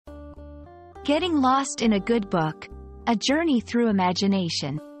Getting lost in a good book. A journey through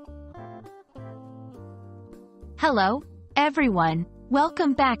imagination. Hello, everyone.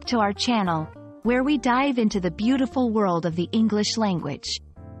 Welcome back to our channel, where we dive into the beautiful world of the English language.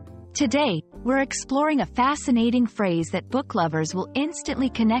 Today, we're exploring a fascinating phrase that book lovers will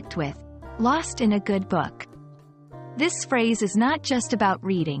instantly connect with: lost in a good book. This phrase is not just about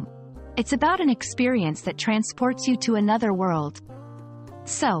reading. It's about an experience that transports you to another world.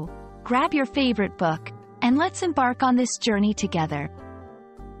 So, grab your favorite book, and let's embark on this journey together.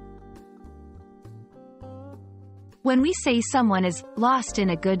 When we say someone is lost in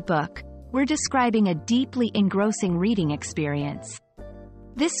a good book, we're describing a deeply engrossing reading experience.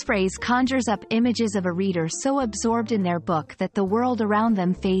 This phrase conjures up images of a reader so absorbed in their book that the world around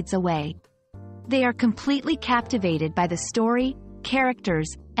them fades away. They are completely captivated by the story,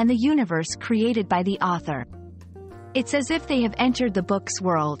 characters, and the universe created by the author. It's as if they have entered the book's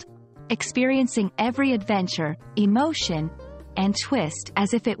world, experiencing every adventure, emotion, and twist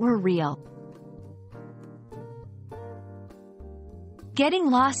as if it were real. Getting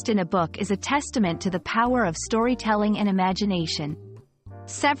lost in a book is a testament to the power of storytelling and imagination.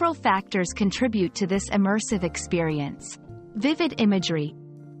 Several factors contribute to this immersive experience. Vivid imagery.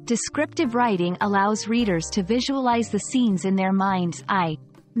 Descriptive writing allows readers to visualize the scenes in their mind's eye,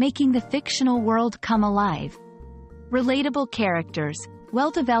 making the fictional world come alive. Relatable characters.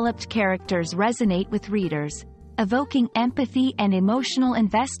 Well-developed characters resonate with readers, evoking empathy and emotional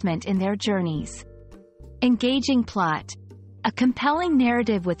investment in their journeys. Engaging plot. A compelling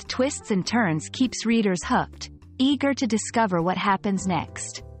narrative with twists and turns keeps readers hooked, eager to discover what happens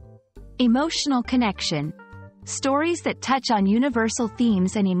next. Emotional connection. Stories that touch on universal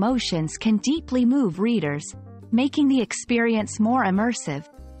themes and emotions can deeply move readers, making the experience more immersive.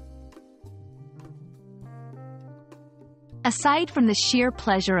 Aside from the sheer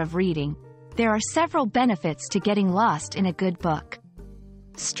pleasure of reading, there are several benefits to getting lost in a good book.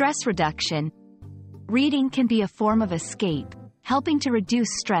 Stress reduction. Reading can be a form of escape, helping to reduce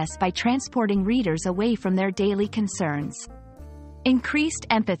stress by transporting readers away from their daily concerns. Increased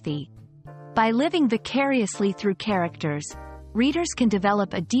empathy. By living vicariously through characters, readers can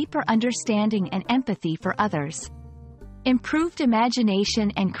develop a deeper understanding and empathy for others. Improved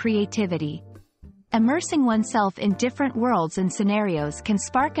imagination and creativity. Immersing oneself in different worlds and scenarios can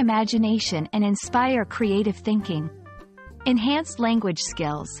spark imagination and inspire creative thinking. Enhanced language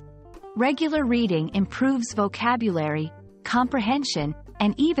skills. Regular reading improves vocabulary, comprehension,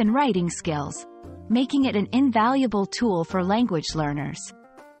 and even writing skills, making it an invaluable tool for language learners.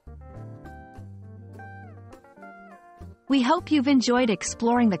 We hope you've enjoyed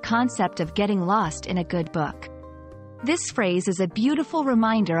exploring the concept of getting lost in a good book. This phrase is a beautiful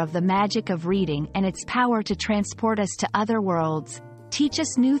reminder of the magic of reading and its power to transport us to other worlds, teach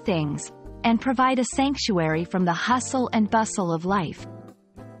us new things, and provide a sanctuary from the hustle and bustle of life.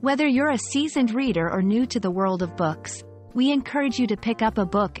 Whether you're a seasoned reader or new to the world of books, we encourage you to pick up a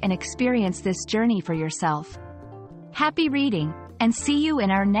book and experience this journey for yourself. Happy reading, and see you in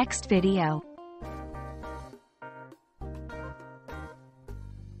our next video.